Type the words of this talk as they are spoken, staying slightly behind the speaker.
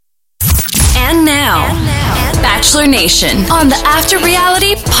now, Bachelor Nation on the After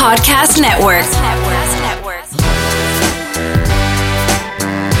Reality Podcast Network.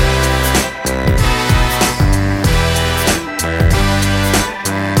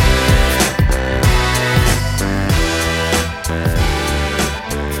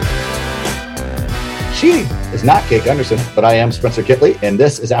 She is not Kate Gunderson, but I am Spencer Kitley, and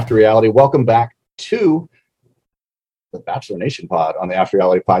this is After Reality. Welcome back to the Bachelor Nation pod on the After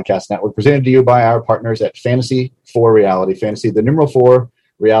Reality Podcast Network, presented to you by our partners at Fantasy 4 Reality, Fantasy, the numeral 4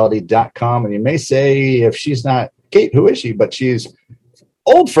 reality.com. And you may say, if she's not Kate, who is she? But she's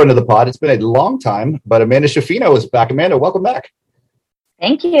old friend of the pod. It's been a long time, but Amanda Schifino is back. Amanda, welcome back.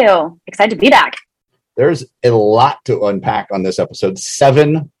 Thank you. Excited to be back. There's a lot to unpack on this episode.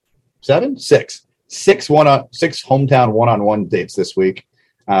 Six hometown one-on-one dates this week.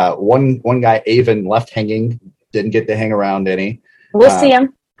 One guy, Avon, left hanging, didn't get to hang around any. We'll see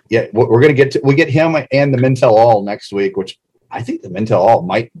him. Yeah, we're gonna get him and the Men Tell All next week, which I think the Men Tell All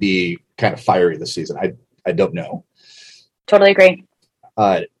might be kind of fiery this season. I don't know. Totally agree.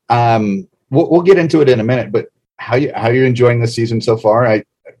 We'll get into it in a minute, but how you enjoying this season so far?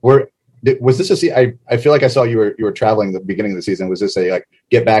 Was this I feel like I saw you were traveling the beginning of the season. Was this a like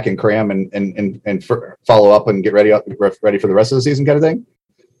get back and cram and follow up and get ready for the rest of the season kind of thing?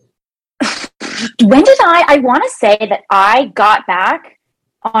 When did I want to say that I got back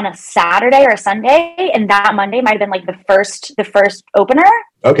on a Saturday or a Sunday, and that Monday might have been like the first opener.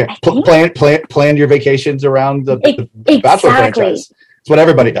 Okay, planned your vacations around the Bachelor franchise. It's what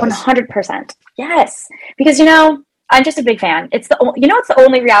everybody does. 100%. Yes, because I'm just a big fan. It's the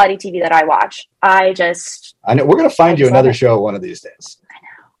only reality TV that I watch. I know we're gonna find you another show one of these days.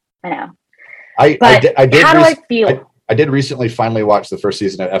 I know. I did. How do I feel? I did recently finally watch the first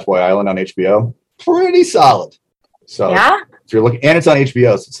season of FY Island on HBO. Pretty solid. So yeah, if you're looking, and it's on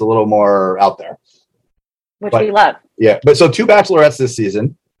HBO, so it's a little more out there, which we love. Yeah, but so 2 bachelorettes this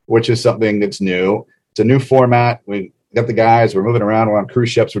season, which is something that's new. It's a new format. We got the guys. We're moving around. We're on cruise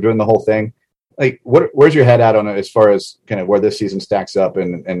ships. We're doing the whole thing. Like, where's your head at on it as far as kind of where this season stacks up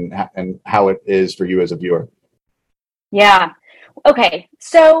and how it is for you as a viewer? Yeah. Okay.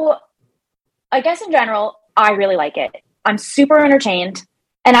 So I guess in general, I really like it. I'm super entertained,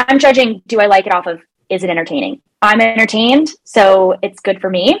 and I'm judging, do I like it off of, is it entertaining? I'm entertained, so it's good for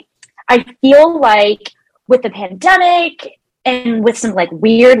me. I feel like with the pandemic and with some like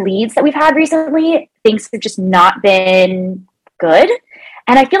weird leads that we've had recently, things have just not been good.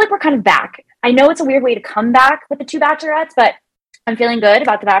 And I feel like we're kind of back. I know it's a weird way to come back with the 2 bachelorettes, but I'm feeling good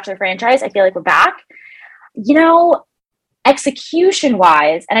about the Bachelor franchise. I feel like we're back.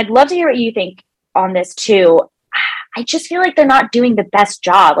 Execution-wise, and I'd love to hear what you think on this too, I just feel like they're not doing the best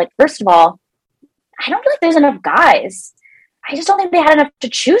job. Like, first of all, I don't feel like there's enough guys. I just don't think they had enough to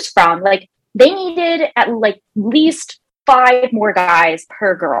choose from. Like, they needed at least 5 more guys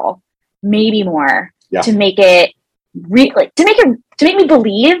per girl, maybe more, to make it to make me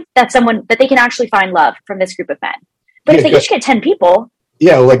believe that they can actually find love from this group of men. But if they each get 10 people,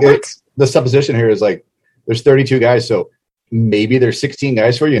 the supposition here is like there's 32 guys, so maybe there's 16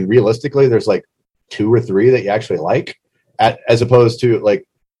 guys for you, and realistically, there's like 2 or 3 that you actually like, as opposed to like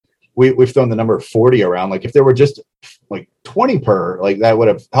we've thrown the number 40 around. Like if there were just like 20 per, like that would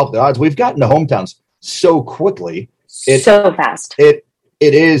have helped the odds. We've gotten to hometowns so quickly, so fast. It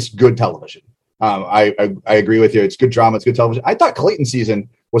is good television. I agree with you. It's good drama. It's good television. I thought Clayton's season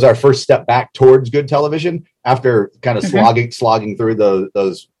was our first step back towards good television after kind of slogging through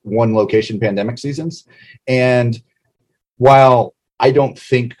those one location pandemic seasons. And while I don't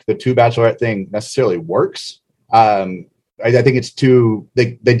think the 2 bachelorette thing necessarily works, I think it's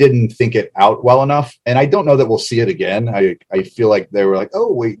they didn't think it out well enough. And I don't know that we'll see it again. I feel like they were like,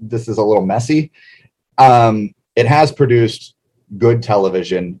 oh, wait, this is a little messy. It has produced good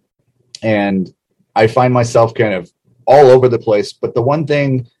television, and I find myself kind of all over the place. But the one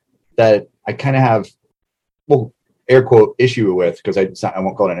thing that I kind of have, air quote, issue with, because I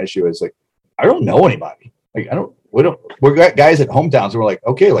won't call it an issue, is like, I don't know anybody. Like, we're guys at hometowns, and we're like,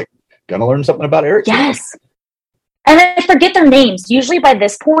 okay, like, gonna learn something about Eric. Yes. And I forget their names. Usually by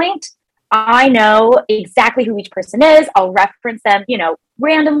this point, I know exactly who each person is. I'll reference them,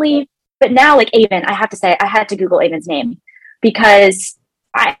 randomly. But now, like Avon, I have to say, I had to Google Avon's name because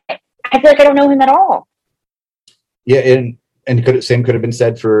I feel like I don't know him at all. Yeah, and same could have been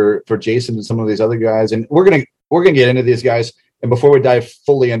said for Jason and some of these other guys. And we're gonna get into these guys. And before we dive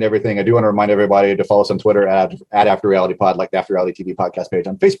fully into everything, I do want to remind everybody to follow us on Twitter at After Reality Pod, like the After Reality TV podcast page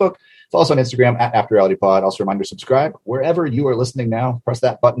on Facebook. Follow us on Instagram at After Reality Pod. Also, reminder, subscribe wherever you are listening now. Press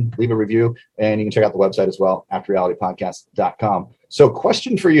that button, leave a review, and you can check out the website as well, afterrealitypodcast.com. So,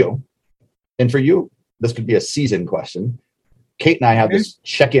 question for you. and for you, this could be a season question. Kate and I have this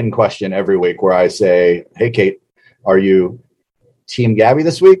check-in question every week where I say, hey, Kate, are you Team Gabby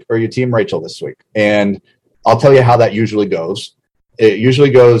this week or are you Team Rachel this week? And I'll tell you how that usually goes. It usually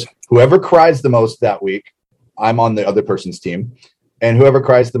goes, whoever cries the most that week, I'm on the other person's team. And whoever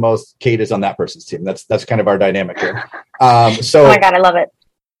cries the most, Kate is on that person's team. That's kind of our dynamic here. Oh my God, I love it.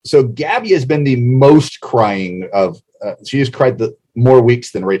 So Gabby has been the most crying of, she has cried the more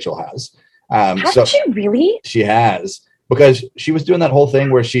weeks than Rachel has. Has she really? She has, because she was doing that whole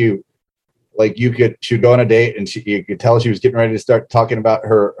thing where she would go on a date and you could tell she was getting ready to start talking about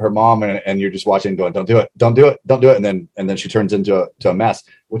her mom and you're just watching going, don't do it. And then she turns into a mess,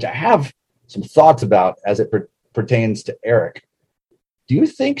 which I have some thoughts about as it pertains to Eric. Do you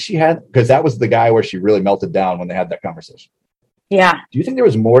think she had, because that was the guy where she really melted down when they had that conversation. Yeah. Do you think there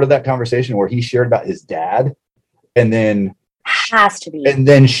was more to that conversation where he shared about his dad and then has to be, and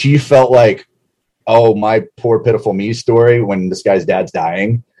then she felt like, oh, my poor pitiful me story when this guy's dad's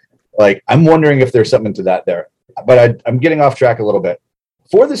dying? Like, I'm wondering if there's something to that there, but I'm getting off track a little bit.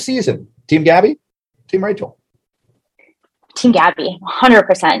 For the season, Team Gabby, Team Rachel? Team Gabby,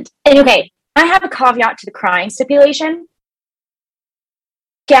 100%. And okay, I have a caveat to the crying stipulation.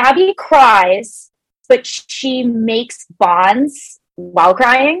 Gabby cries, but she makes bonds while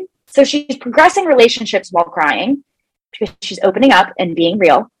crying. So she's progressing relationships while crying because she's opening up and being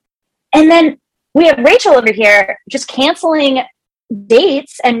real. And then we have Rachel over here just canceling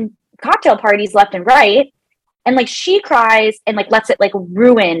dates and cocktail parties left and right. And like she cries and like lets it like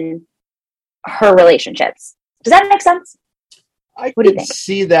ruin her relationships. Does that make sense? I can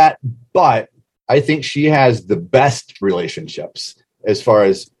see that, but I think she has the best relationships as far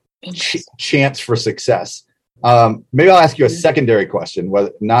as chance for success. Maybe I'll ask you a secondary question,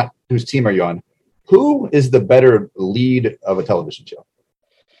 whether not whose team are you on? Who is the better lead of a television show?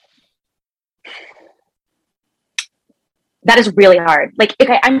 That is really hard. Like,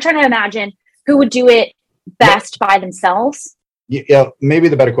 okay, I'm trying to imagine who would do it best by themselves. Yeah, maybe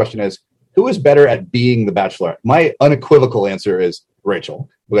the better question is, who is better at being the Bachelorette? My unequivocal answer is Rachel,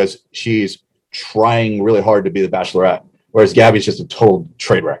 because she's trying really hard to be the Bachelorette, whereas Gabby's just a total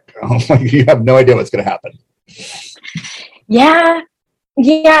trade wreck. You have no idea what's going to happen. Yeah.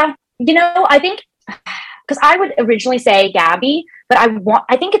 You know, I think, because I would originally say Gabby, but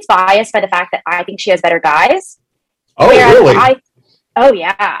I think it's biased by the fact that I think she has better guys. Oh, really? Oh,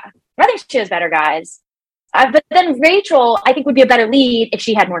 yeah. I think she has better guys. But then Rachel, I think, would be a better lead if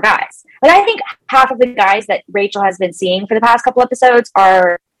she had more guys. Like, I think half of the guys that Rachel has been seeing for the past couple episodes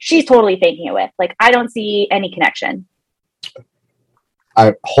she's totally faking it with. Like, I don't see any connection.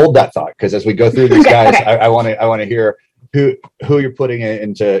 I hold that thought, because as we go through these guys, okay. I want to hear who you're putting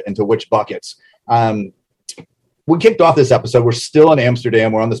into which buckets. We kicked off this episode. We're still in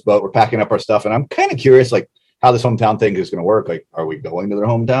Amsterdam. We're on this boat. We're packing up our stuff, and I'm kind of curious, like, how this hometown thing is going to work. Like, are we going to their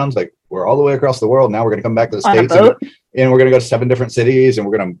hometowns? Like, we're all the way across the world. Now we're going to come back to the States and we're going to go to 7 different cities and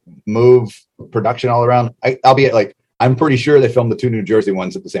we're going to move production all around. Albeit, like, I'm pretty sure they filmed the 2 New Jersey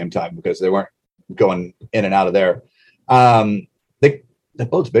ones at the same time because they weren't going in and out of there. The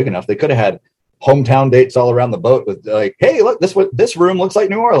boat's big enough. They could have had hometown dates all around the boat with like, hey, look, this room looks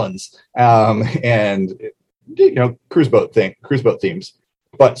like New Orleans. And you know, cruise boat themes.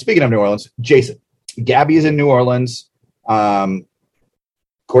 But speaking of New Orleans, Jason, Gabby is in New Orleans. According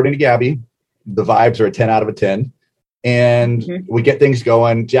to Gabby, the vibes are a 10 out of 10. And we get things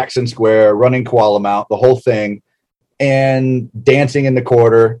going, Jackson Square, running Koala Mount, the whole thing, and dancing in the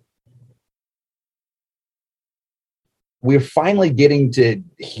quarter. We're finally getting to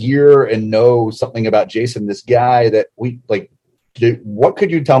hear and know something about Jason, this guy that we like. What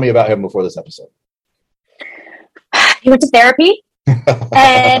could you tell me about him before this episode? He went to therapy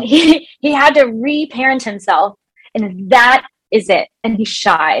and he had to reparent himself, and that is it. And he's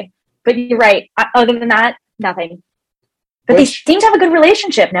shy, but you're right. Other than that, nothing. But they seem to have a good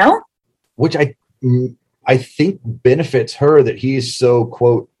relationship, no? Which I think benefits her that he's so,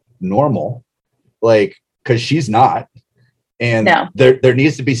 quote, normal, like, because she's not. And there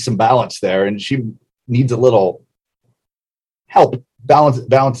needs to be some balance there, and she needs a little help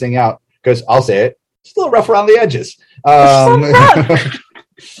balancing out, because I'll say it, it's a little rough around the edges.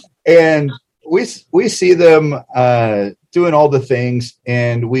 And we see them doing all the things,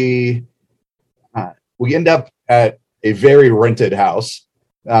 and we end up at a very rented house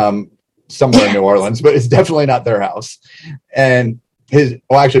somewhere in New Orleans, but it's definitely not their house. And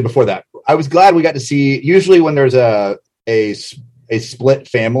actually before that, I was glad we got to see, usually when there's a split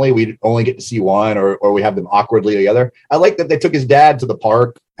family, we only get to see one, or we have them awkwardly together. I like that they took his dad to the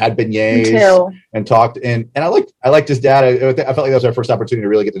park, had beignets, and talked. And I liked his dad. I felt like that was our first opportunity to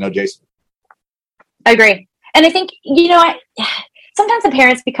really get to know Jason. I agree. And I think, sometimes the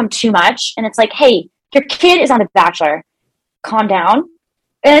parents become too much, and it's like, hey, your kid is on The Bachelor. Calm down.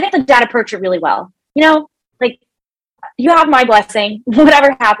 And I think the dad approached it really well. Like, you have my blessing.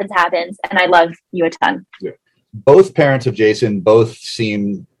 Whatever happens, happens. And I love you a ton. Yeah. Both parents of Jason both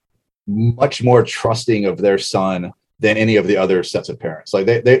seem much more trusting of their son than any of the other sets of parents. Like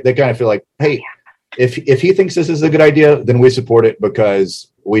they kind of feel like, hey, if he thinks this is a good idea, then we support it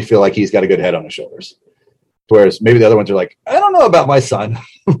because we feel like he's got a good head on his shoulders. Whereas maybe the other ones are like, I don't know about my son.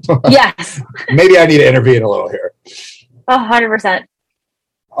 Yes. Maybe I need to intervene a little here. 100%.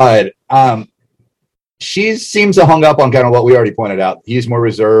 She seems to hung up on kind of what we already pointed out. He's more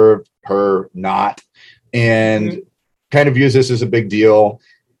reserved, her not, and kind of views this as a big deal.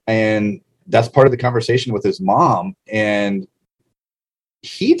 And that's part of the conversation with his mom. And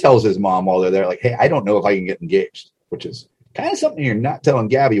he tells his mom while they're there, like, hey, I don't know if I can get engaged, which is kind of something you're not telling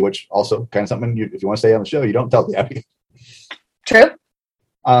Gabby, which also kind of something if you want to stay on the show, you don't tell Gabby. True.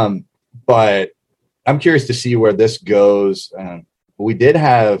 But I'm curious to see where this goes. We did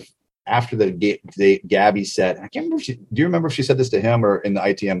have, after the Gabby said, I can't remember. Do you remember if she said this to him or in the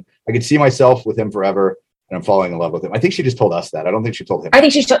ITM? I could see myself with him forever, and I'm falling in love with him. I think she just told us that. I don't think she told him. I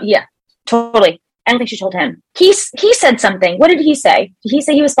think she told. Yeah, totally. I don't think she told him. He said something. What did he say? Did he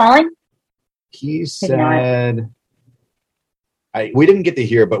say he was falling? He said, we didn't get to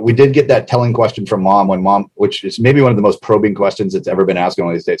hear, but we did get that telling question from mom, which is maybe one of the most probing questions that's ever been asked on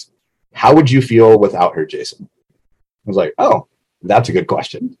one of these days. How would you feel without her, Jason? I was like, oh, that's a good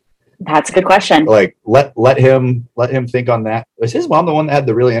question. That's a good question. Like, let him think on that. Was his mom the one that had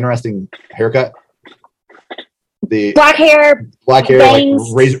the really interesting haircut? The black hair, bangs.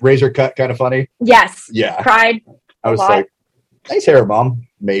 Like razor cut, kind of funny. Yes. Yeah. Cried. I was like, nice hair, mom.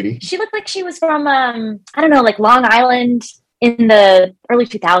 Maybe. She looked like she was from I don't know, like Long Island in the early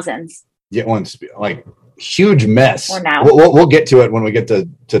 2000s. Yeah, once like huge mess. Or now. We'll get to it when we get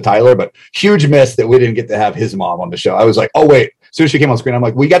to Tyler, but huge mess that we didn't get to have his mom on the show. I was like, oh wait. As soon as she came on screen, I'm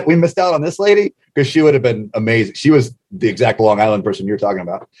like, we missed out on this lady because she would have been amazing. She was the exact Long Island person you're talking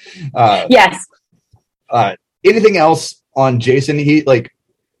about. Yes. Anything else on Jason?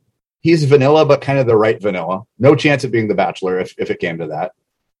 He's vanilla, but kind of the right vanilla. No chance of being the Bachelor if it came to that.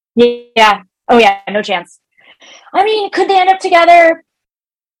 Yeah. Oh yeah. No chance. I mean, could they end up together?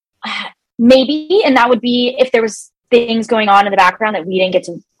 Maybe. And that would be if there was things going on in the background that we didn't get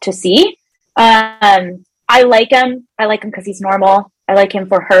to see. I like him. I like him because he's normal. I like him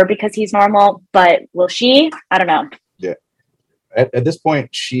for her because he's normal. But will she? I don't know. Yeah. At this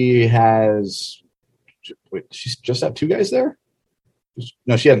point, she has. Wait, she's just have two guys there?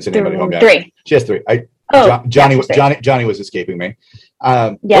 No, she hasn't seen anybody home yet. Three. She has three. Johnny was escaping me.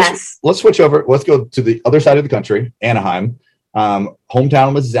 Yes. Let's switch over. Let's go to the other side of the country, Anaheim.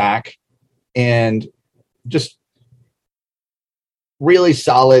 Hometown with Zach, and just really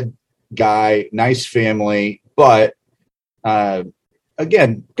solid guy, nice family, but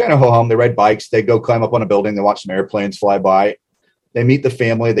again, kind of ho-hum. They ride bikes, they go climb up on a building, they watch some airplanes fly by, they meet the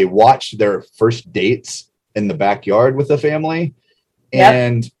family, they watch their first dates in the backyard with the family. Yep.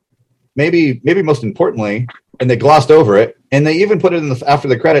 And maybe most importantly, and they glossed over it, and they even put it in after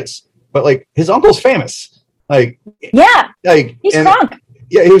the credits, but like his uncle's famous. Like, yeah, like he's drunk.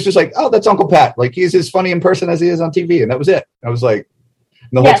 Yeah, he was just like, oh, that's Uncle Pat. Like, he's as funny in person as he is on TV, and that was it. I was like,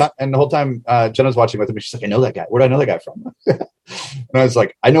 the whole time, Jenna's watching with him, she's like, I know that guy. Where do I know that guy from? And I was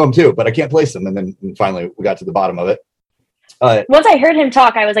like, I know him too, but I can't place him. And then finally, we got to the bottom of it. Once I heard him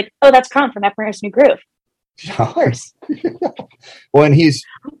talk, I was like, oh, that's Kron from Emperor's New Groove. Of course. Well, and he's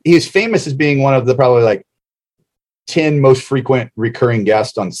famous as being one of the probably like 10 most frequent recurring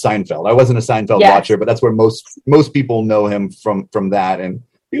guests on Seinfeld. I wasn't a Seinfeld watcher, but that's where most people know him from that. And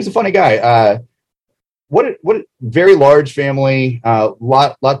he was a funny guy. What very large family,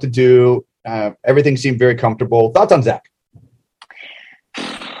 lot to do. Everything seemed very comfortable. Thoughts on Zach?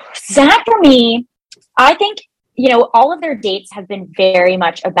 Zach, for me, I think, all of their dates have been very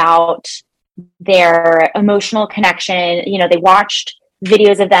much about their emotional connection. They watched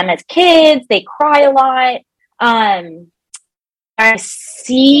videos of them as kids. They cry a lot. I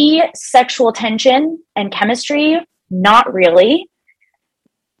see sexual tension and chemistry, not really.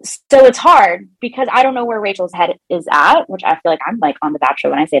 So it's hard because I don't know where Rachel's head is at, which I feel like I'm like on The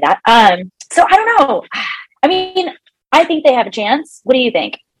Bachelor when I say that. So I don't know. I mean, I think they have a chance. What do you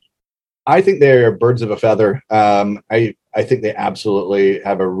think? I think they're birds of a feather. I think they absolutely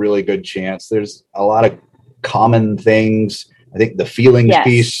have a really good chance. There's a lot of common things. I think the feelings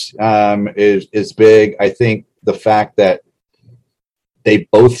piece is big. I think the fact that they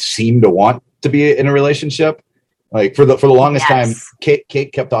both seem to want to be in a relationship Like for the longest time, Yes.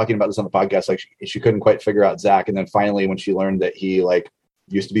 Kate kept talking about this on the podcast. Like she couldn't quite figure out Zach, and then finally, when she learned that he like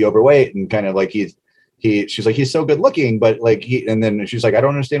used to be overweight and kind of like she's like, he's so good looking, but like and then she's like, I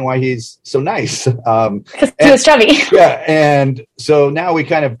don't understand why he's so nice. Because he was chubby. Yeah, and so now we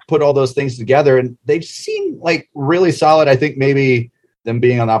kind of put all those things together, and they seem like really solid. I think maybe them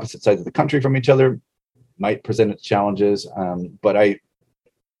being on opposite sides of the country from each other might present its challenges, but I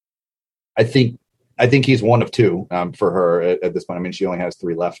think he's one of two for her at this point. I mean, she only has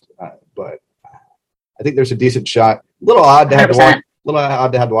 3 left, but I think there's a decent shot. A little odd to have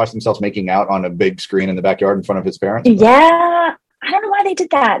to watch themselves making out on a big screen in the backyard in front of his parents. Yeah, I don't know why they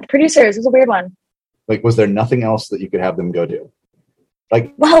did that. The producers, it was a weird one. Like, was there nothing else that you could have them go do?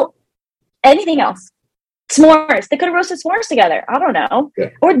 Like, well, anything else? S'mores. They could have roasted s'mores together. I don't know.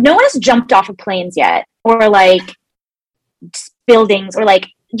 Yeah. Or no one has jumped off of planes yet, or like buildings, or like,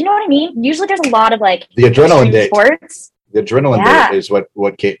 you know what I mean? Usually there's a lot of like the adrenaline date. Sports. The adrenaline date is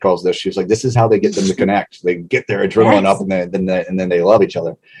what Kate calls this. She's like, this is how they get them to connect. They get their adrenaline up, and then they love each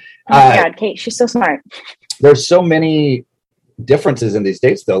other. Oh my God, Kate, she's so smart. There's so many differences in these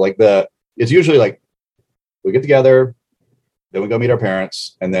dates, though. Like it's usually like we get together, then we go meet our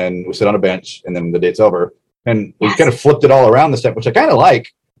parents, and then we sit on a bench, and then the date's over. And we kind of flipped it all around this time, which I kind of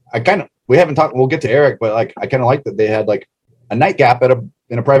like. We haven't talked. We'll get to Eric, but like I kind of like that they had like a nightcap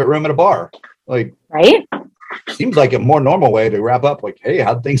in a private room at a bar. Like, right? Seems like a more normal way to wrap up. Like, hey,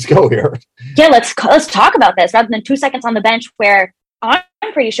 how'd things go here? Yeah, let's talk about this rather than 2 seconds on the bench where I'm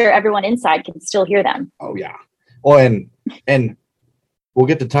pretty sure everyone inside can still hear them. Oh yeah. Well, and we'll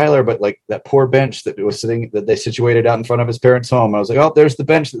get to Tyler, but like that poor bench that they situated out in front of his parents' home. I was like, oh, there's the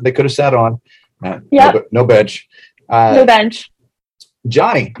bench that they could have sat on. Yeah. No bench. No bench.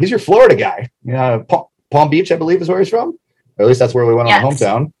 Johnny, he's your Florida guy. Palm Beach, I believe, is where he's from. Or at least that's where we went on the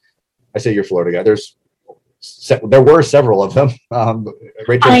hometown. I say you're Florida guy. There were several of them.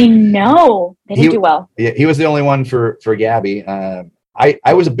 Rachel, I know. They didn't do well. Yeah, he was the only one for Gabby.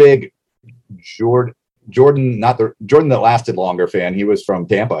 I was a big Jordan that lasted longer fan. He was from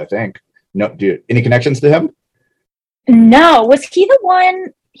Tampa, I think. No, dude, any connections to him? No. Was he the one?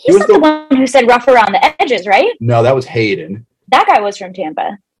 He's not the one who said rough around the edges, right? No, that was Hayden. That guy was from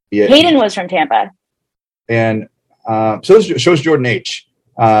Tampa. Yeah. Hayden was from Tampa. And so is Jordan H.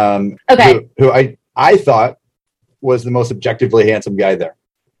 Okay. Who I thought was the most objectively handsome guy there.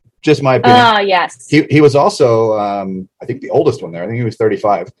 Just my opinion. Oh, yes. He was also, I think, the oldest one there. I think he was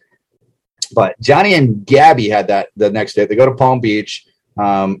 35. But Johnny and Gabby had that the next day. They go to Palm Beach.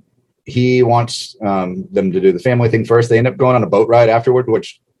 He wants them to do the family thing first. They end up going on a boat ride afterward,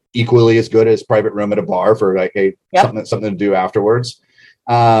 which equally as good as private room at a bar for like, hey, something to do afterwards.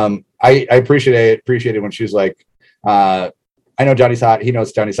 I appreciated when she was like, I know Johnny's hot. He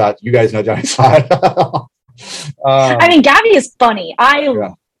knows Johnny's hot. You guys know Johnny's hot. I mean, Gabby is funny.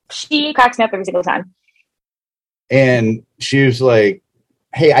 She cracks me up every single time. And she was like,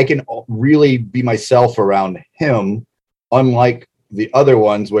 hey, I can really be myself around him, unlike the other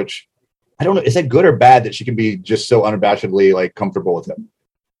ones, which I don't know. Is that good or bad that she can be just so unabashedly like comfortable with him?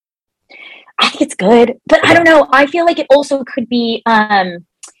 I think it's good, but I don't know. I feel like it also could be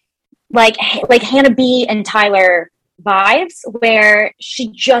like Hannah B and Tyler vibes, where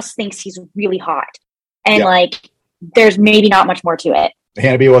she just thinks he's really hot, and like there's maybe not much more to it.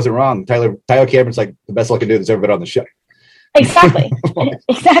 Hannah B wasn't wrong. Tyler Cameron's like the best looking dude that's ever been on the show. Exactly.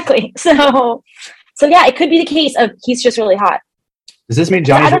 Exactly. So yeah, it could be the case of he's just really hot. Does this mean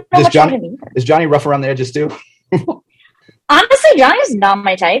is Johnny rough around the edges too? Honestly, Johnny's not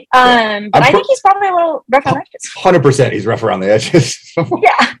my type. But I think he's probably a little rough on the edges. 100% he's rough around the edges.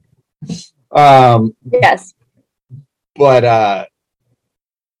 Yeah. Yes. But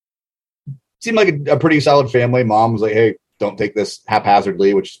seemed like a pretty solid family. Mom was like, hey, don't take this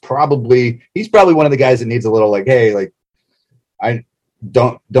haphazardly, which is he's probably one of the guys that needs a little like, hey, like I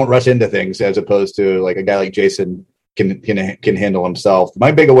don't rush into things, as opposed to like a guy like Jason can handle himself.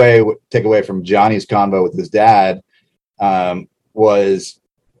 My big takeaway from Johnny's convo with his dad was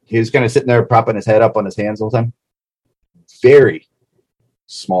he was kind of sitting there propping his head up on his hands all the time. Very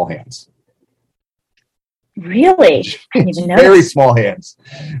small hands. Really? I didn't even notice. Very small hands.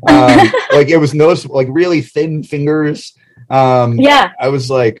 Like it was noticeable, like really thin fingers. I was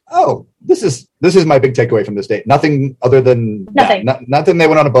like, oh, this is my big takeaway from this date. Nothing other than nothing. Nothing. They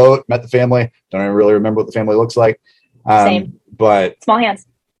went on a boat, met the family. Don't even really remember what the family looks like. Same. But small hands.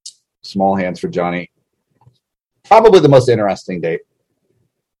 Small hands for Johnny. Probably the most interesting date.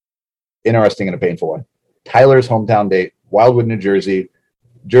 Interesting and a painful one. Tyler's hometown date, Wildwood, New Jersey,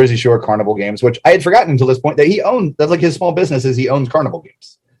 Jersey Shore Carnival Games, which I had forgotten until this point that he owned. That's like his small business is he owns carnival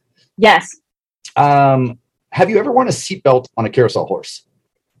games. Yes. I have you ever worn a seatbelt on a carousel horse?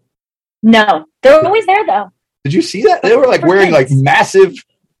 No, they're always there though. Did you see that? They were like wearing like massive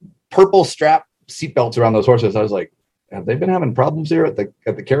purple strap seatbelts around those horses. I was like, have they been having problems here at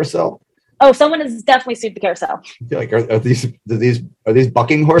the carousel? Oh, someone has definitely sued the carousel. Like, are these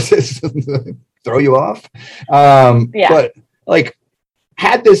bucking horses? Throw you off? But like,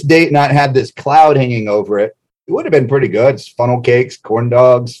 had this date not had this cloud hanging over it, it would have been pretty good. It's funnel cakes, corn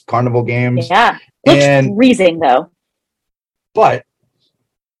dogs, carnival games. Yeah, looks freezing though. But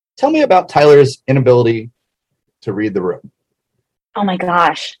tell me about Tyler's inability to read the room. Oh my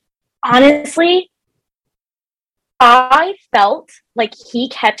gosh. Honestly, I felt like he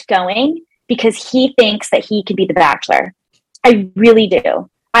kept going because he thinks that he could be the Bachelor. I really do.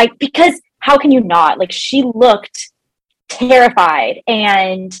 Because how can you not? Like, she looked terrified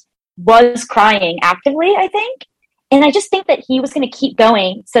and was crying actively, I think. And I just think that he was going to keep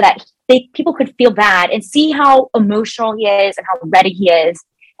going so that people could feel bad and see how emotional he is and how ready he is.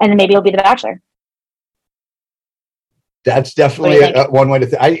 And then maybe he'll be the Bachelor. That's definitely one way to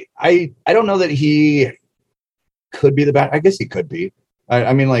think. I don't know that he could be the Bachelor. I guess he could be.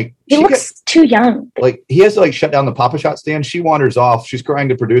 I mean, like, he looks too young. Like, he has to like shut down the Papa Shot stand. She wanders off. She's crying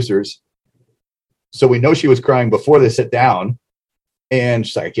to producers. So we know she was crying before they sit down. And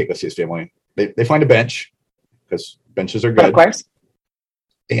she's like, I can't go see his family. They find a bench because benches are good. Of course.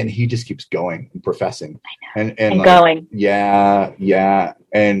 And he just keeps going and professing. And like, going. Yeah.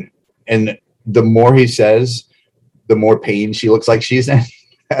 And the more he says, the more pain she looks like she's in.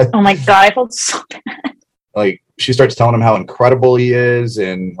 Oh my God, I felt so bad. Like, she starts telling him how incredible he is,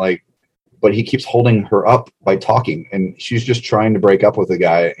 and like, but he keeps holding her up by talking, and she's just trying to break up with the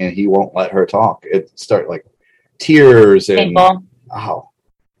guy, and he won't let her talk. It start like tears and painful.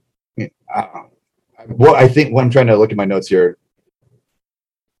 Well, I think when I'm trying to look at my notes here,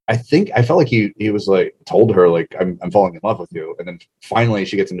 I felt like he was like told her like I'm falling in love with you, and then finally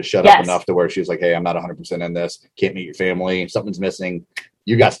she gets him to shut up enough to where she's like, hey, I'm not 100% in this. Can't meet your family. Something's missing.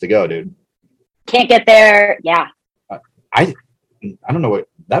 You got to go, dude. Can't get there. Yeah. I don't know what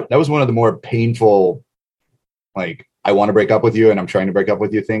that was one of the more painful, like, I want to break up with you and I'm trying to break up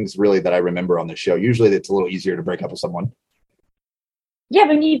with you things really that I remember on the show. Usually it's a little easier to break up with someone. Yeah,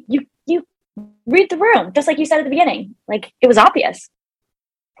 but you read the room, just like you said at the beginning. Like, it was obvious.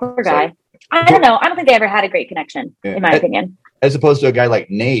 Poor guy. So, I don't know. I don't think they ever had a great connection, in my opinion. As opposed to a guy like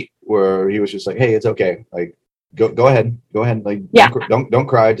Nate, where he was just like, hey, it's okay. Like, go ahead. Like, don't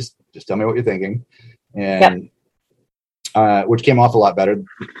cry. Just tell me what you're thinking. And which came off a lot better.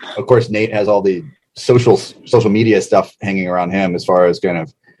 Of course, Nate has all the social media stuff hanging around him as far as kind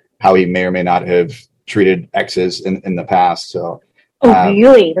of how he may or may not have treated exes in the past. So,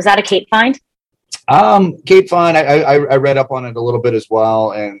 really? Was that a Kate find? Kate find. I read up on it a little bit as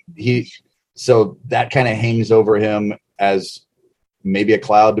well, and so that kind of hangs over him as maybe a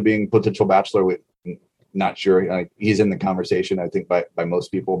cloud to being potential Bachelor. With not sure. He's in the conversation, I think, by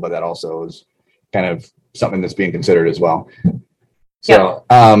most people, but that also is kind of something that's being considered as well. So,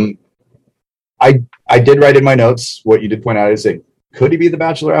 I did write in my notes what you did point out is that could he be the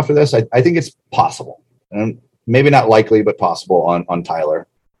Bachelor after this? I think it's possible, and maybe not likely, but possible on Tyler.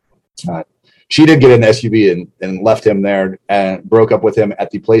 She did get in the SUV and left him there and broke up with him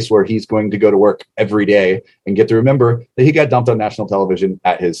at the place where he's going to go to work every day and get to remember that he got dumped on national television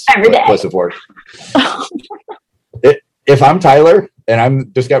at his place of work. If I'm Tyler and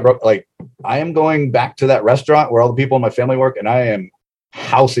I'm just got broke, like, I am going back to that restaurant where all the people in my family work, and I am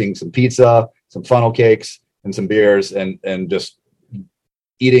housing some pizza, some funnel cakes, and some beers, and just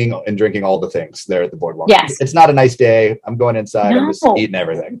eating and drinking all the things there at the boardwalk. Yes. It's not a nice day. I'm going inside. I'm just eating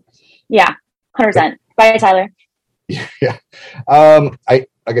everything. Yeah, 100%. Bye, Tyler. Yeah. Like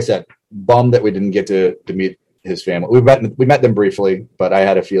I said, bummed that we didn't get to meet his family. We met them briefly, but I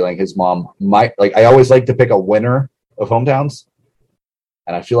had a feeling his mom might, like, I always like to pick a winner of hometowns.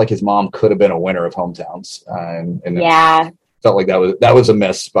 And I feel like his mom could have been a winner of hometowns. And it felt like that was a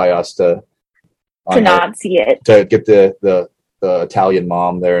miss by us to not see it. To get the Italian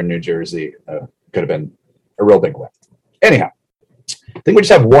mom there in New Jersey. Could have been a real big win. Anyhow, I think we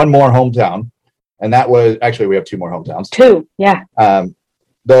just have one more hometown. And that was, actually, we have two more hometowns. Two, yeah. The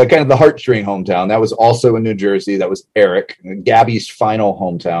kind of the heartstring hometown, that was also in New Jersey. That was Eric, Gabby's final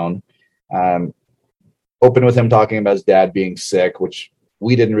hometown. Opened with him talking about his dad being sick, which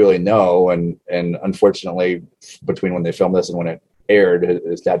we didn't really know. And unfortunately, between when they filmed this and when it aired,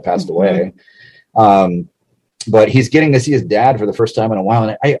 his dad passed away. But he's getting to see his dad for the first time in a while.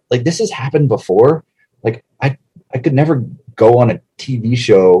 And I like, this has happened before. Like, I could never go on a TV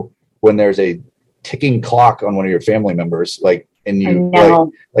show when there's a ticking clock on one of your family members, like, and you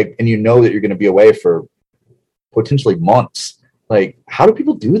and you know that you're going to be away for potentially months. Like, how do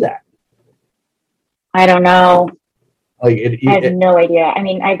people do that? I don't know. Like, I have no idea. I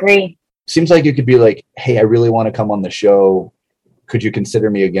mean, I agree. Seems like you could be like, hey, I really want to come on the show. Could you consider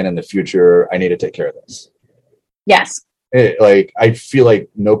me again in the future? I need to take care of this. Yes. Like, I feel like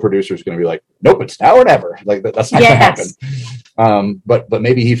no producer is going to be like, nope, it's now or never. Like, that's not going to happen. But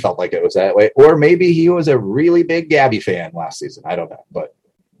maybe he felt like it was that way. Or maybe he was a really big Gabby fan last season. I don't know. But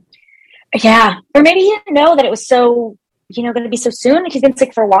yeah. Or maybe he didn't know that it was so, going to be so soon. Like, he's been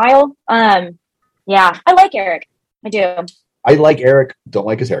sick for a while. Yeah. I like Eric. I do. I like Eric. Don't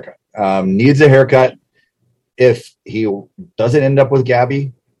like his haircut. Needs a haircut. If he doesn't end up with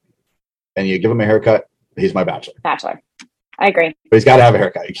Gabby and you give him a haircut, he's my bachelor. I agree. But he's got to have a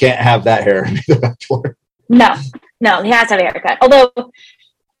haircut. You can't have that hair and be the bachelor. No, he has to have a haircut. Although,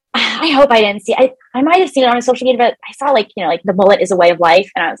 I hope I didn't see. I might have seen it on social media, but I saw like the mullet is a way of life,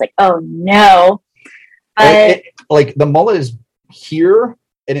 and I was like, oh no. Like the mullet is here,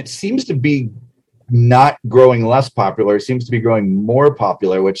 and it seems to be not growing less popular. It seems to be growing more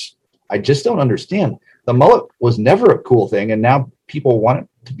popular, which I just don't understand. The mullet was never a cool thing, and now people want it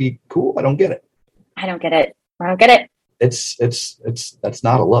to be cool. I don't get it. It's that's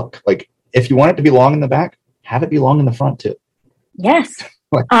not a look. Like, if you want it to be long in the back, have it be long in the front too. Yes,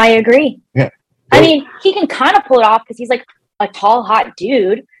 I agree. Yeah, I mean, he can kind of pull it off because he's like a tall, hot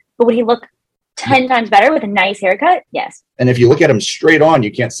dude. But would he look 10 times better with a nice haircut? Yes. And if you look at him straight on,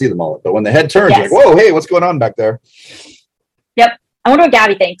 you can't see the mullet. But when the head turns, you're like, whoa, hey, what's going on back there? Yep. I wonder what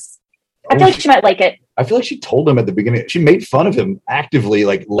Gabby thinks. I feel like she might like it. I feel like she told him at the beginning. She made fun of him actively,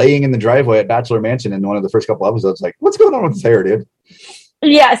 like laying in the driveway at Bachelor Mansion in one of the first couple episodes. Like, what's going on with his hair, dude?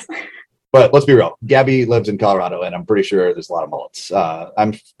 Yes. But let's be real. Gabby lives in Colorado, and I'm pretty sure there's a lot of mullets.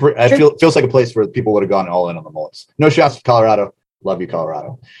 Feels like a place where people would have gone all in on the mullets. No shots to Colorado. Love you,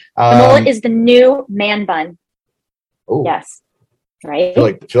 Colorado. The mullet is the new man bun. Oh, yes. Right. I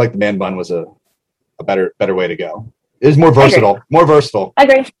feel like the man bun was a better way to go. It is more versatile. I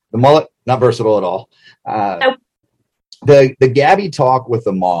agree. The mullet, not versatile at all. Nope. The Gabby talk with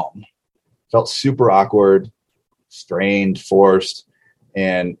the mom felt super awkward, strained, forced.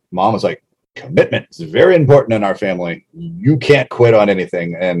 And mom was like, commitment is very important in our family. You can't quit on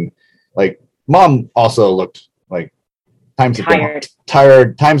anything. And like, mom also looked like times have been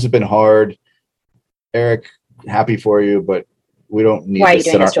tired. Times have been hard. Eric, happy for you, but we don't need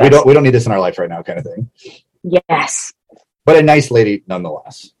this in our we don't need this in our life right now, kind of thing. Yes. But a nice lady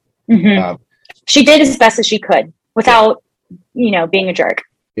nonetheless. Mm-hmm. She did as best as she could without, being a jerk.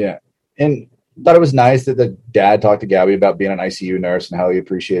 Yeah. And thought it was nice that the dad talked to Gabby about being an ICU nurse and how he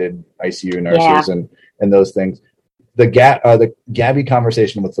appreciated ICU nurses and those things. The Gabby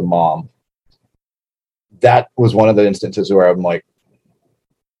conversation with the mom, that was one of the instances where I'm like,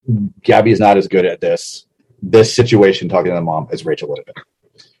 Gabby is not as good at this situation talking to the mom as Rachel would have been.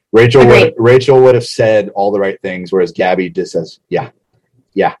 Rachel would have said all the right things, whereas Gabby just says, yeah.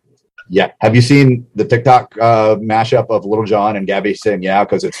 Have you seen the TikTok mashup of Little John and Gabby saying yeah?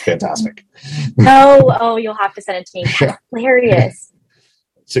 Because it's fantastic. Oh, you'll have to send it to me. That's hilarious.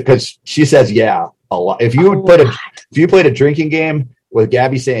 Because she says yeah a lot. If you played a drinking game with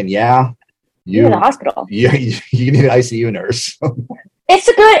Gabby saying yeah, you're in the hospital. Yeah, you need an ICU nurse.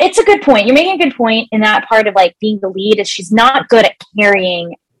 It's a good point. You're making a good point in that part of like being the lead is she's not good at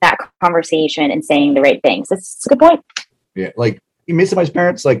carrying that conversation and saying the right things. That's a good point. Yeah, like you meet somebody's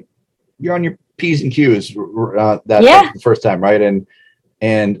parents, like you're on your P's and Q's the first time, right?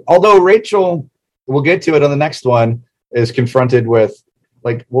 And although Rachel, we'll get to it on the next one, is confronted with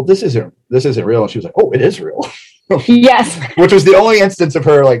like, well, this isn't real, and she was like, oh, it is real. Yes. Which was the only instance of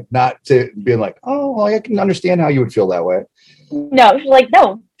her like not to being like, oh, well, I can understand how you would feel that way. No, she's like,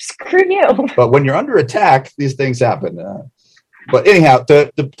 no, screw you. But when you're under attack, these things happen. But anyhow,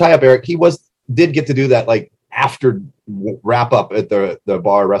 to tie up Eric, he did get to do that like after wrap up at the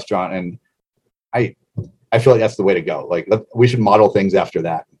bar restaurant, and I feel like that's the way to go. Like we should model things after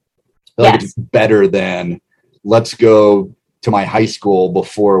that. Like it's better than let's go to my high school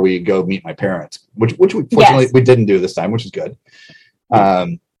before we go meet my parents, which we fortunately we didn't do this time, which is good.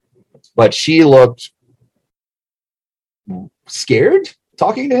 But she looked scared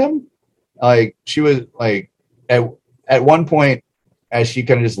talking to him. Like she was like at one point, as she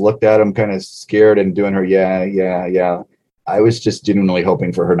kind of just looked at him, kind of scared and doing her yeah. I was just genuinely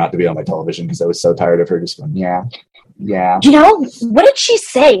hoping for her not to be on my television because I was so tired of her just going yeah. What did she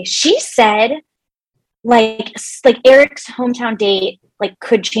say? She said like Eric's hometown date like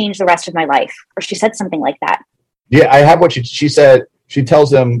could change the rest of my life, or she said something like that. Yeah, I have what she said. She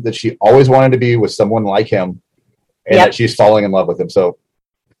tells him that she always wanted to be with someone like him, and that she's falling in love with him. So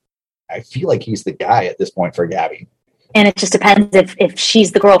I feel like he's the guy at this point for Gabby. And it just depends if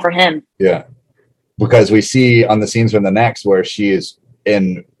she's the girl for him. Yeah. Because we see on the scenes from the next where she is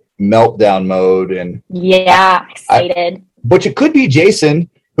in meltdown mode and excited. But it could be Jason,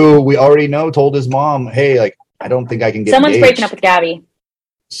 who we already know told his mom, hey, like, I don't think I can get Someone's engaged. breaking up with Gabby.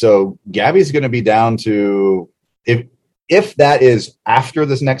 So Gabby's going to be down to, if that is after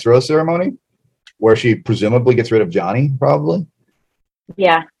this next rose ceremony, where she presumably gets rid of Johnny, probably.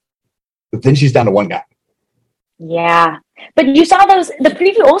 Yeah. But then she's down to one guy. Yeah. But you saw the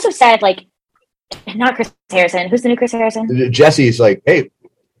preview also said, like, not Chris Harrison. Who's the new Chris Harrison? Jesse's like, hey,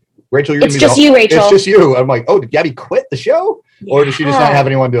 Rachel, you're it's just you, Rachel. It's just you. I'm like, oh, did Gabby quit the show? Yeah. Or does she just not have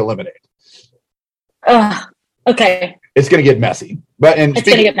anyone to eliminate? Okay. It's going to get messy. It's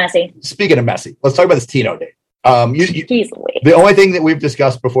going to get messy. Speaking of messy, let's talk about this Tino date. The only thing that we've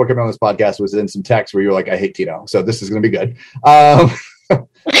discussed before coming on this podcast was in some text where you're like, I hate Tino. So this is going to be good. I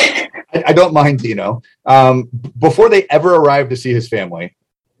don't mind Tino. Before they ever arrive to see his family,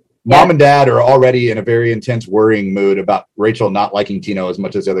 Mom and Dad are already in a very intense worrying mood about Rachel not liking Tino as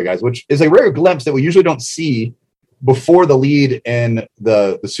much as the other guys, which is a rare glimpse that we usually don't see before the lead and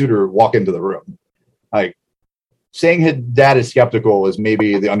the suitor walk into the room. Like, saying his dad is skeptical is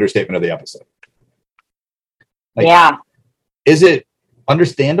maybe the understatement of the episode. Like, is it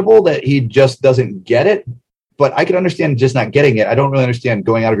understandable that he just doesn't get it? But I can understand just not getting it. I don't really understand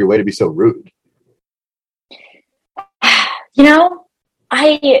going out of your way to be so rude. You know,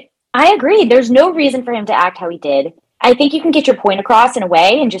 I agree. There's no reason for him to act how he did. I think you can get your point across in a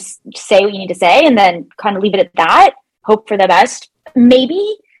way and just say what you need to say and then kind of leave it at that. Hope for the best.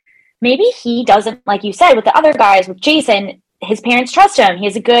 Maybe he doesn't, like you said, with the other guys, with Jason, his parents trust him. He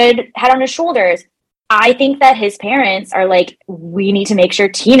has a good head on his shoulders. I think that his parents are like, we need to make sure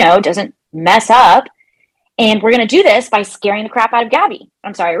Tino doesn't mess up. And we're going to do this by scaring the crap out of Gabby.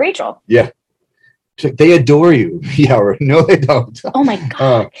 I'm sorry, Rachel. Yeah. They adore you. Yeah, no, they don't. Oh my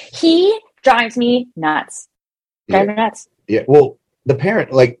God. He drives me nuts. Yeah. Well, the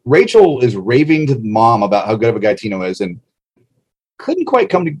parent, like Rachel is raving to Mom about how good of a guy Tino is and couldn't quite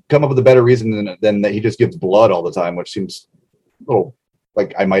come up with a better reason than that he just gives blood all the time, which seems a little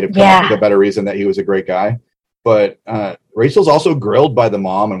like I might have come up with a better reason that he was a great guy. But Rachel's also grilled by the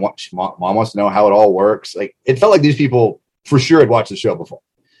mom and mom wants to know how it all works. Like, it felt like these people for sure had watched the show before.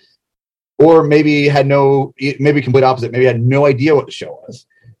 Or maybe complete opposite. Maybe had no idea what the show was.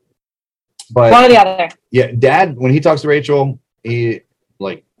 But one or the other. Yeah, Dad, when he talks to Rachel, he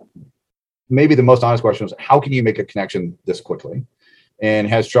maybe the most honest question was, how can you make a connection this quickly? And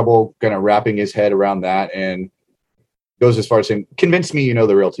has trouble kind of wrapping his head around that and goes as far as saying, convince me you know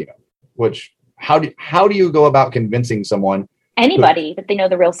the real Tino. Which how do you go about convincing someone that they know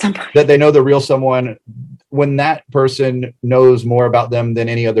the real someone? That they know the real someone when that person knows more about them than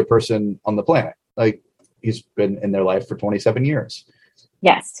any other person on the planet. Like, he's been in their life for 27 years.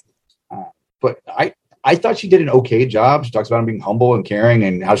 Yes. But I thought she did an okay job. She talks about him being humble and caring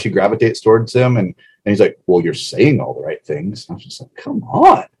and how she gravitates towards him. And he's like, well, you're saying all the right things. I was just like, come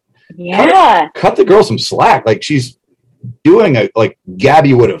on. Yeah. Cut the girl some slack. Like, she's doing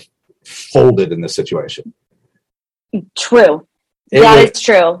Gabby would have folded in this situation. True. That is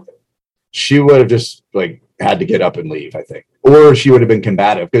true. She would have just had to get up and leave, I think. Or she would have been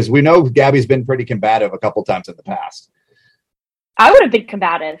combative, because we know Gabby's been pretty combative a couple times in the past. I would have been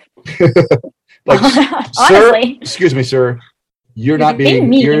combative. Honestly. Sir, excuse me, sir. You're not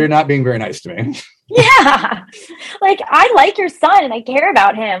being very nice to me. Yeah. I like your son and I care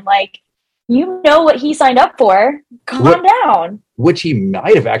about him. You know what he signed up for. Calm down. Which he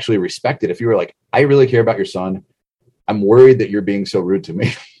might have actually respected if you were like, I really care about your son. I'm worried that you're being so rude to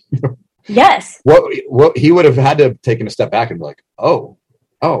me. Yes. What he would have had to have taken a step back and be like,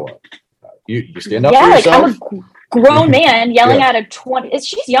 you stand up for yourself. I'm a grown man yelling at a 20.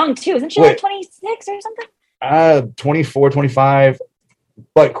 She's young too. Isn't she 26 or something? 24, 25.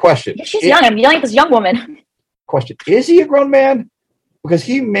 But question. Yeah, she's young. I'm yelling at this young woman. Question. Is he a grown man? Because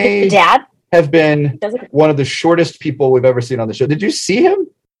he may have been one of the shortest people we've ever seen on the show. Did you see him?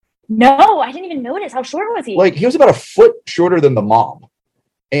 No, I didn't even notice. How short was he? He was about a foot shorter than the mom.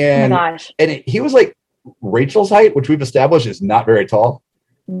 And, oh my gosh. And he was Rachel's height, which we've established is not very tall.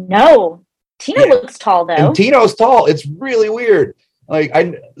 No. Tino looks tall, though. And Tino's tall. It's really weird.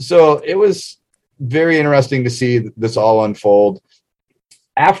 So it was very interesting to see this all unfold.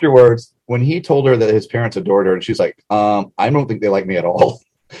 Afterwards, when he told her that his parents adored her, and she's like, I don't think they like me at all.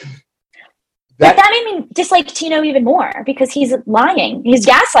 But that made me dislike Tino even more because he's lying. He's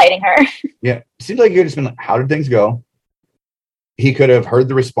gaslighting her. Yeah. It seems like you've just been like, how did things go? he could have heard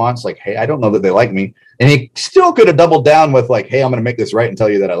the response like, hey, I don't know that they like me. And he still could have doubled down with like, hey, I'm going to make this right and tell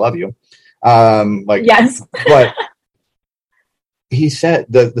you that I love you. Yes. But he said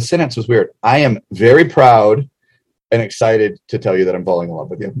the sentence was weird. I am very proud and excited to tell you that I'm falling in love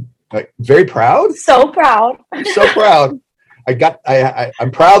with you. Like, very proud. So proud. I'm so proud.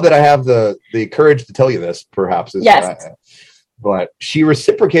 I'm proud that I have the courage to tell you this, perhaps. Yes. But she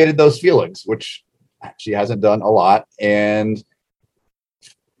reciprocated those feelings, which she hasn't done a lot. And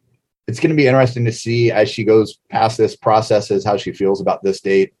it's going to be interesting to see as she goes past this, processes how she feels about this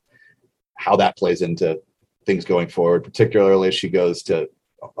date, how that plays into things going forward, particularly as she goes to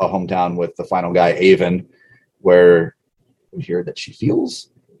a hometown with the final guy, Avon, where we hear that she feels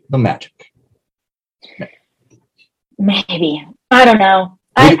the magic. Maybe. I don't know.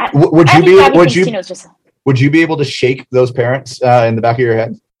 Would you be able to shake those parents in the back of your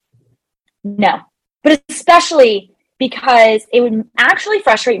head? No. But especially because it would actually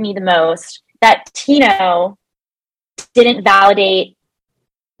frustrate me the most that Tino didn't validate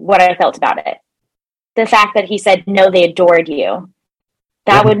what I felt about it. The fact that he said, no, they adored you.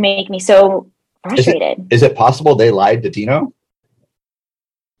 That would make me so frustrated. Is it possible they lied to Tino?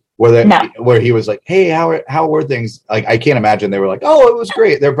 Where he was like, hey, how were things? Like, I can't imagine they were like, oh, it was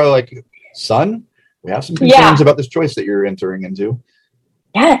great. They're probably like, son, we have some concerns about this choice that you're entering into.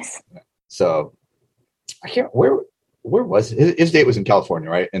 Yes. So I can't, where was his date was in California,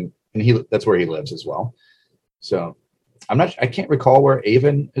 right? And that's where he lives as well. So I can't recall where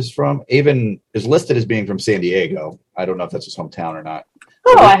Avon is from. Avon is listed as being from San Diego. I don't know if that's his hometown or not.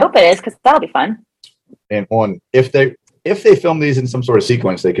 Oh, I hope it is, because that'll be fun. And if they film these in some sort of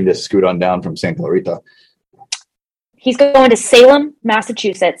sequence, they can just scoot on down from Santa Clarita. He's going to Salem,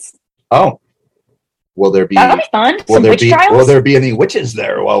 Massachusetts. Oh. That'll be fun. Some witch trials? Will there be any witches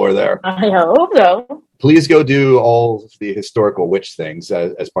there while we're there? I hope so. Please go do all of the historical witch things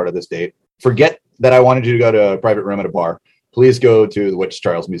as part of this date. Forget that I wanted you to go to a private room at a bar. Please go to the Witch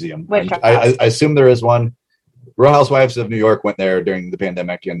Trials Museum. I assume there is one. Real Housewives of New York went there during the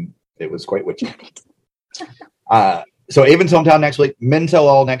pandemic, and it was quite witchy. So Avon's hometown next week. Men Tell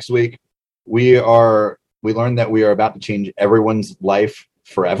All next week. We learned that we are about to change everyone's life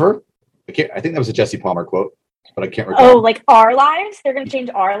forever. I think that was a Jesse Palmer quote, but I can't recall. Oh, like our lives? They're going to change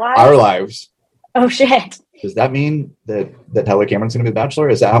our lives? Our lives. Oh, shit. Does that mean that Tyler Cameron's going to be the Bachelor?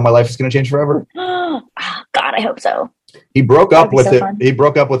 Is that how my life is going to change forever? Oh, God, I hope so. He broke up with it. He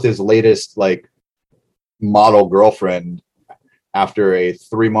broke up with his latest model girlfriend after a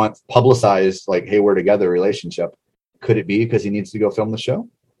 3-month publicized hey, we're together relationship. Could it be because he needs to go film the show?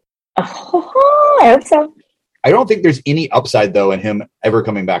 Oh, I hope so. I don't think there's any upside though in him ever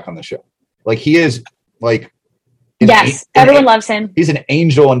coming back on the show. He is yes, everyone loves him. He's an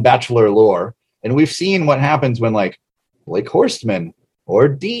angel in Bachelor lore. And we've seen what happens when Blake Horstman or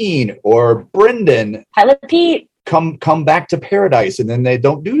Dean or Brendan Pilot Pete come back to Paradise and then they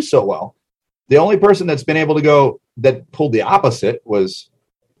don't do so well. The only person that's been able to go that pulled the opposite was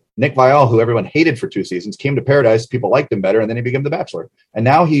Nick Viall, who everyone hated for 2 seasons, came to Paradise, people liked him better, and then he became the Bachelor. And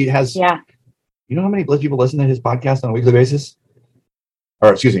now he has You know how many people listen to his podcast on a weekly basis?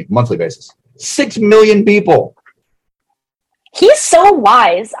 Or excuse me, monthly basis. 6 million people. He's so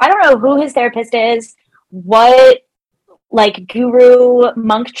wise. I don't know who his therapist is, what guru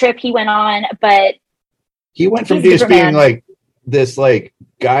monk trip he went on, but he went from just being this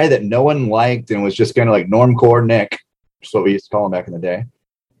guy that no one liked and was just kind of normcore Nick, which is what we used to call him back in the day,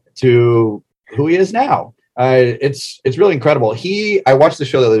 to who he is now. It's really incredible. I watched the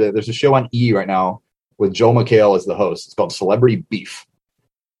show the other day. There's a show on E right now with Joel McHale as the host. It's called Celebrity Beef,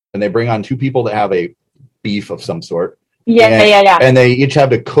 and they bring on 2 people that have a beef of some sort. Yeah. And they each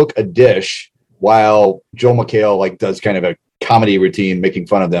have to cook a dish while Joel McHale does kind of a comedy routine making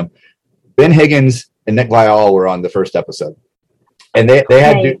fun of them. Ben Higgins and Nick Viall were on the first episode, and they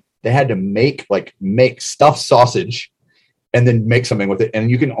had to make stuffed sausage and then make something with it. And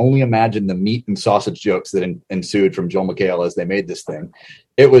you can only imagine the meat and sausage jokes that ensued from Joel McHale as they made this thing.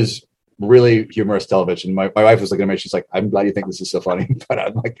 It was really humorous television. My wife was looking at me. She's like, I'm glad you think this is so funny, but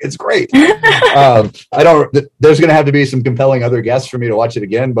I'm like, it's great. There's going to have to be some compelling other guests for me to watch it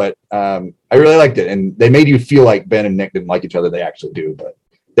again, but I really liked it. And they made you feel like Ben and Nick didn't like each other. They actually do, but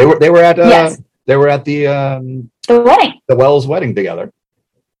they were at the wedding, the Wells wedding together.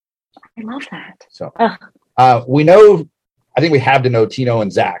 I love that. So we know, I think we have to know Tino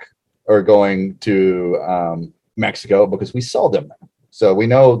and Zach are going to Mexico because we saw them there. So we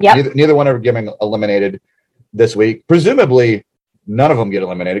know neither one are getting eliminated this week. Presumably, none of them get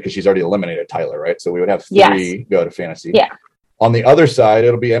eliminated because she's already eliminated Tyler, right? So we would have 3 go to fantasy. Yeah. On the other side,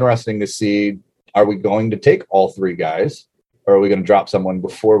 it'll be interesting to see, are we going to take all 3 guys? or are we going to drop someone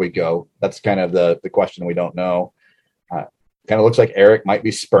before we go? That's kind of the question we don't know. Kind of looks like Eric might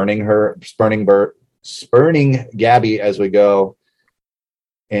be spurning Gabby as we go.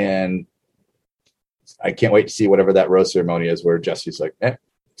 And I can't wait to see whatever that rose ceremony is where Jesse's like,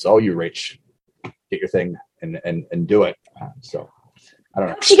 it's all you, Rach. Get your thing and do it. So I don't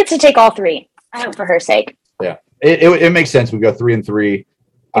know. She gets to take all three. I hope for her sake. Yeah, it makes sense. We go 3 and 3.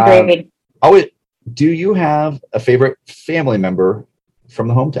 Agreed. Do you have a favorite family member from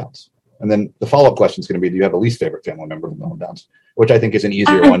the hometowns? And then the follow-up question is going to be, do you have a least favorite family member from the hometowns? Which I think is an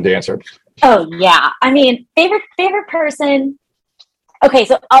easier one to answer. Oh, yeah. I mean, favorite person. Okay,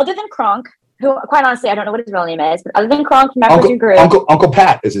 so other than Kronk, who, quite honestly, I don't know what his real name is, but other than Kronk from Members Who Grew. Uncle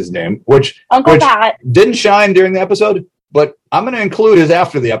Pat is his name, which Pat didn't shine during the episode, but I'm going to include his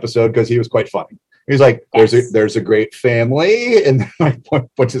after the episode because he was quite funny. He's like, there's a great family, and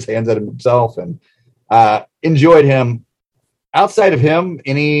puts his hands at himself, and enjoyed him. Outside of him,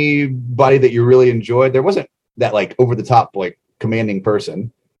 anybody that you really enjoyed? There wasn't that like over the top, like commanding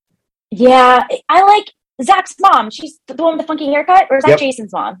person. Yeah, I like Zach's mom. She's the one with the funky haircut, or is that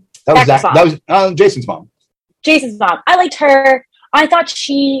Jason's mom? That was Zach. That was Jason's mom. Jason's mom. I liked her. I thought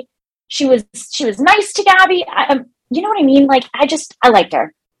she was nice to Gabby. You know what I mean? Like I liked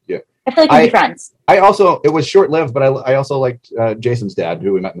her. Yeah, I feel like we'd be friends. It was short lived, but I also liked Jason's dad,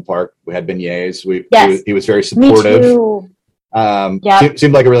 who we met in the park. We had beignets. He was very supportive. Me too.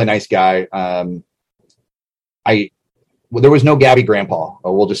 Seemed like a really nice guy. There was no Gabby grandpa.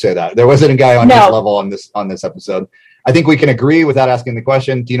 We'll just say that there wasn't a guy on his level on this episode. I think we can agree without asking the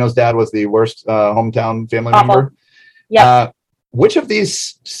question. Tino's dad was the worst hometown family member. Yeah. Which of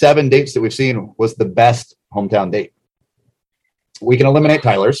these 7 dates that we've seen was the best hometown date? We can eliminate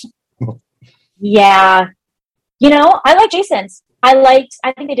Tyler's. Yeah. I like Jason's. I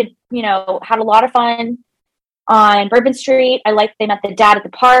think they did, had a lot of fun on Bourbon Street. I liked they met the dad at the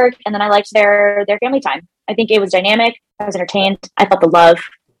park, and then I liked their family time. I think it was dynamic. I was entertained. I felt the love.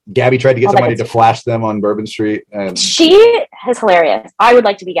 Gabby tried to get somebody to flash them on Bourbon Street. And she is hilarious. I would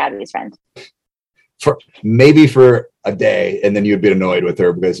like to be Gabby's friend. For a day, and then you'd be annoyed with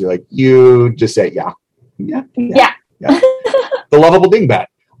her because you're like, you just say, yeah. The lovable dingbat.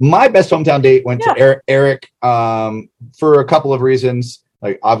 My best hometown date went to Eric for a couple of reasons.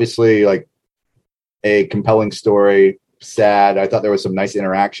 Like, obviously, like a compelling story, sad. I thought there was some nice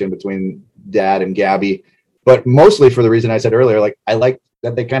interaction between Dad and Gabby, but mostly for the reason I said earlier, like I liked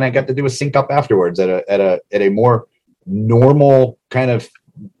that they kind of got to do a sync up afterwards at a more normal kind of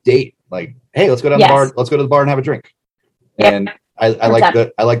date. Like, hey, let's go down the bar. Let's go to the bar and have a drink. Yep. And I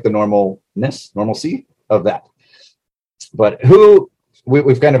like the normalcy of that. But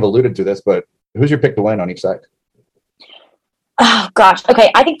we've kind of alluded to this, but who's your pick to win on each side? Oh gosh.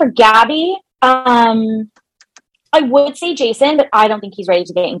 Okay. I think for Gabby, I would say Jason, but I don't think he's ready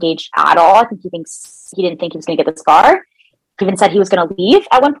to get engaged at all. I think he didn't think he was going to get this far. He even said he was going to leave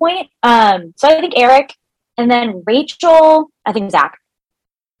at one point. So I think Eric, and then Rachel, I think Zach.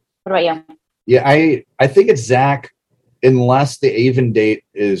 What about you? Yeah, I think it's Zach, unless the Avon date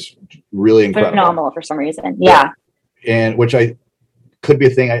is really incredible. Phenomenal for some reason. Yeah. And which could be a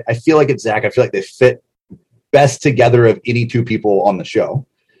thing. I feel like it's Zach. I feel like they fit best together of any 2 people on the show.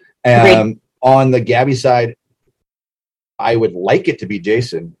 On the Gabby side, I would like it to be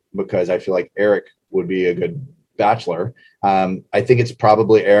Jason because I feel like Eric would be a good bachelor. I think it's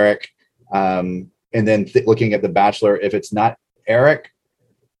probably Eric. And then looking at the bachelor, if it's not Eric,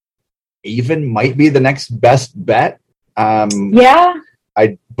 Avon might be the next best bet. But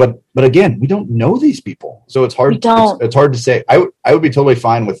again, we don't know these people, so it's hard. It's hard to say. I would be totally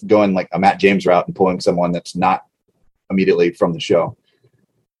fine with going like a Matt James route and pulling someone that's not immediately from the show,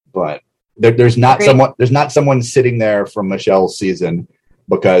 but there's not someone sitting there from Michelle's season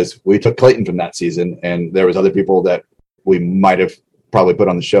because we took Clayton from that season, and there was other people that we might have probably put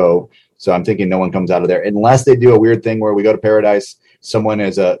on the show. So I'm thinking no one comes out of there unless they do a weird thing where we go to Paradise. Someone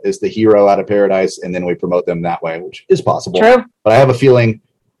is the hero out of Paradise, and then we promote them that way, which is possible. True. But I have a feeling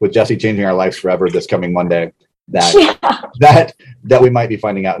with Jesse changing our lives forever this coming Monday that we might be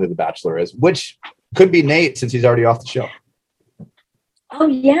finding out who the Bachelor is, which could be Nate since he's already off the show. Oh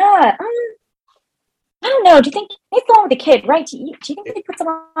yeah. I don't know. Do you think Nate's the one with the kid, right? Do you think they put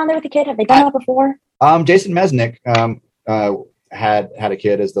someone on there with the kid? Have they done that before? Jason Mesnick had a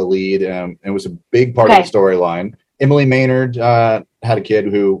kid as the lead. It was a big part of the storyline. Emily Maynard had a kid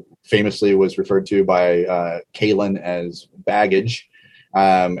who famously was referred to by Kaylin as baggage.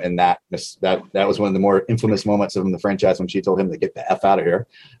 And that was one of the more infamous moments of the franchise when she told him to get the F out of here.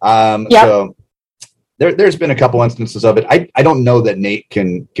 So there's been a couple instances of it. I don't know that Nate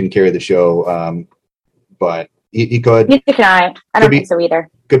can carry the show. But He could. Neither can I. I don't think so either.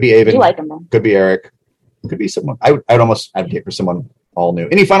 Could be Avon. You like him though. Could be Eric. Could be someone. I'd almost advocate for someone all new.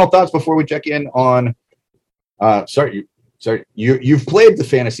 Any final thoughts before we check in on? You've played the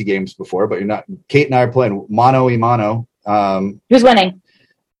fantasy games before, but you're not. Kate and I are playing mano y mano. Who's winning?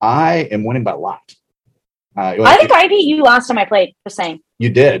 I am winning by a lot. I think I beat you last time I played. Just saying. You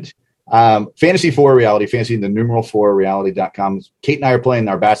did. Fantasy 4 Reality, fantasy the numeral 4 reality.com. Kate and I are playing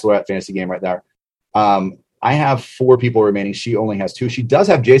our Bachelorette fantasy game right there. I have 4 people remaining. She only has 2. She does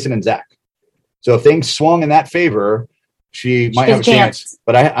have Jason and Zach. So if things swung in that favor, she might have a chance.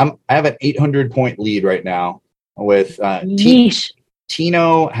 But I have an 800-point lead right now with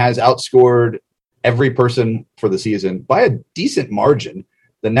Tino has outscored every person for the season by a decent margin.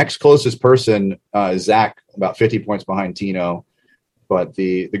 The next closest person is Zach, about 50 points behind Tino. But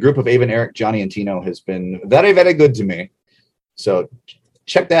the group of Avon, Eric, Johnny, and Tino has been very, very good to me. So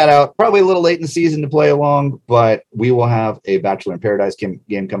check that out. Probably a little late in the season to play along, but we will have a Bachelor in Paradise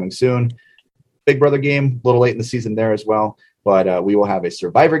game coming soon. Big Brother game, a little late in the season there as well. But we will have a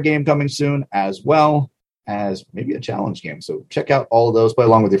Survivor game coming soon, as well as maybe a challenge game. So check out all of those. Play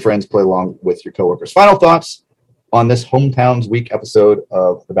along with your friends. Play along with your coworkers. Final thoughts on this Hometowns Week episode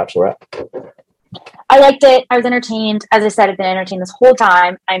of The Bachelorette. I liked it. I was entertained. As I said, I've been entertained this whole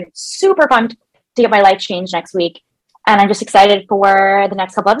time. I'm super pumped to get my life changed next week. And I'm just excited for the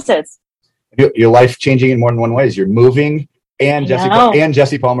next couple episodes. Your life changing in more than one way. You're moving, and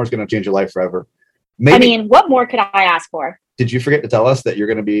Jesse Palmer is going to change your life forever. Maybe, I mean, what more could I ask for? Did you forget to tell us that you're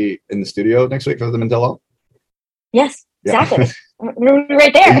going to be in the studio next week for the Mantello? Yes, exactly. We're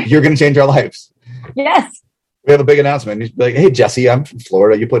right there. You're going to change our lives. Yes. We have a big announcement. You'd be like, hey, Jesse, I'm from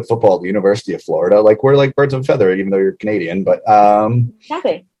Florida. You played football at the University of Florida. Like, we're like birds of a feather, even though you're Canadian. But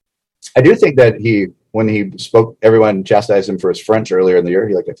exactly. I do think that when he spoke, everyone chastised him for his French earlier in the year.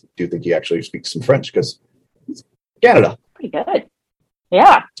 I do think he actually speaks some French because he's Canada. Pretty good.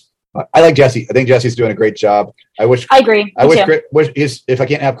 Yeah. I like Jesse. I think Jesse's doing a great job. I agree. I wish if I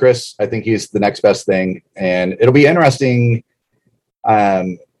can't have Chris, I think he's the next best thing. And it'll be interesting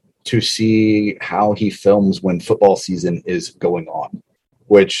to see how he films when football season is going on,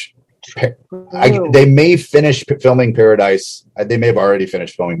 which they may finish filming Paradise. They may have already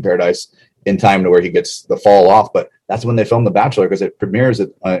finished filming Paradise in time to where he gets the fall off, but that's when they film The Bachelor because it premieres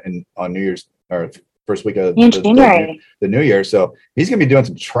on New Year's or first week of the New Year. So he's going to be doing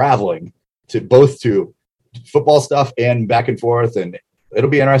some traveling to football stuff and back and forth. And it'll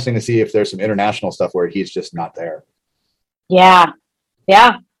be interesting to see if there's some international stuff where he's just not there. Yeah.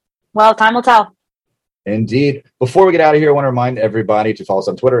 Yeah. Well, time will tell. Indeed. Before we get out of here, I want to remind everybody to follow us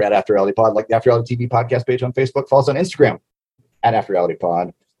on Twitter at AfterRealityPod, like the After Reality TV podcast page on Facebook. Follow us on Instagram at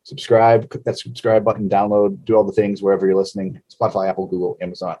AfterRealityPod. Subscribe, click that subscribe button, download, do all the things wherever you're listening. Spotify, Apple, Google,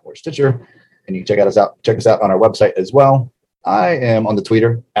 Amazon, or Stitcher. And you can check us out on our website as well. I am on the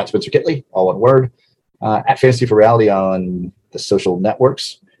Twitter at Spencer Kitley, all one word. At Fantasy for Reality on the social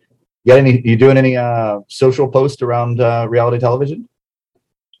networks. You doing any social posts around reality television?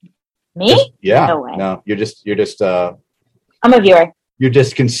 Me? No way. No, you're just I'm a viewer. You're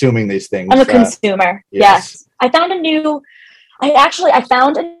just consuming these things. I'm a consumer. Yes. I found a new, and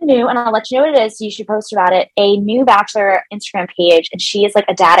I'll let you know what it is, so you should post about it, a new Bachelor Instagram page, and she is like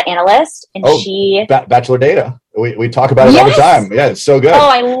a data analyst, and Bachelor Data. We talk about it all the time. Yeah, it's so good. Oh,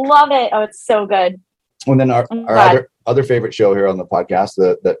 I love it. Oh, it's so good. And then our other favorite show here on the podcast,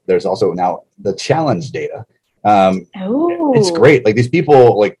 that there's also now the Challenge Data. It's great. Like these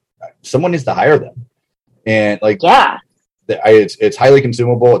people, like someone needs to hire them, and it's highly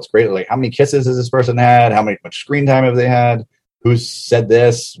consumable. It's great. Like how many kisses has this person had? How much screen time have they had? Who's said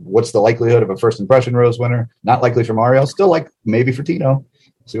this? What's the likelihood of a first impression rose winner? Not likely for Mario. Still like maybe for Tino.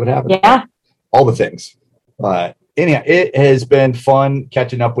 See what happens. Yeah. All the things. Anyhow, it has been fun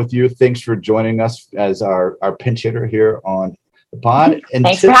catching up with you. Thanks for joining us as our pinch hitter here on the pod.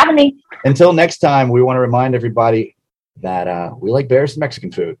 Thanks for having me. Until next time, we want to remind everybody that we like Bears and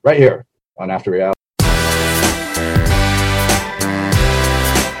Mexican food right here on After Reality.